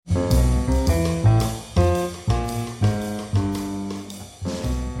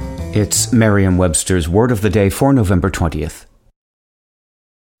It's Merriam-Webster's Word of the Day for November 20th.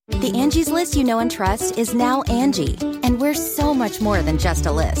 The Angie's List you know and trust is now Angie, and we're so much more than just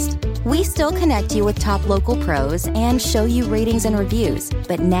a list. We still connect you with top local pros and show you ratings and reviews,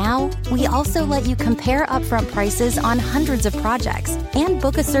 but now we also let you compare upfront prices on hundreds of projects and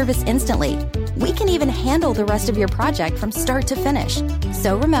book a service instantly. We can even handle the rest of your project from start to finish.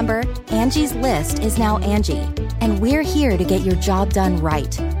 So remember, Angie's List is now Angie, and we're here to get your job done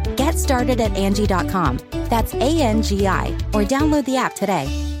right. Get started at Angie.com. That's ANGI, or download the app today.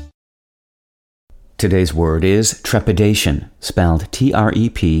 Today's word is trepidation, spelled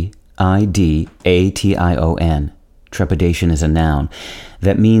trepidation. Trepidation is a noun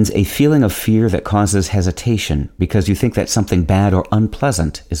that means a feeling of fear that causes hesitation because you think that something bad or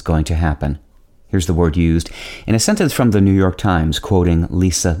unpleasant is going to happen. Here's the word used in a sentence from the New York Times quoting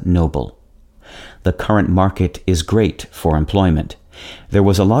Lisa Noble. The current market is great for employment. There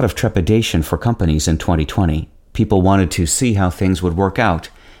was a lot of trepidation for companies in 2020. People wanted to see how things would work out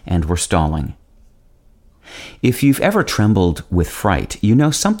and were stalling. If you've ever trembled with fright, you know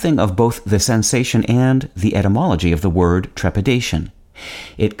something of both the sensation and the etymology of the word trepidation.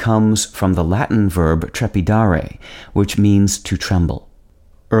 It comes from the Latin verb trepidare, which means to tremble.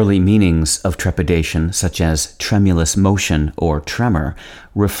 Early meanings of trepidation, such as tremulous motion or tremor,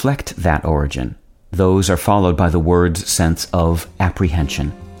 reflect that origin. Those are followed by the word's sense of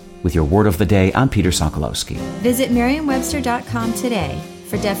apprehension. With your Word of the Day, I'm Peter Sokolowski. Visit Merriam-Webster.com today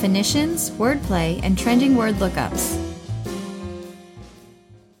for definitions, wordplay, and trending word lookups.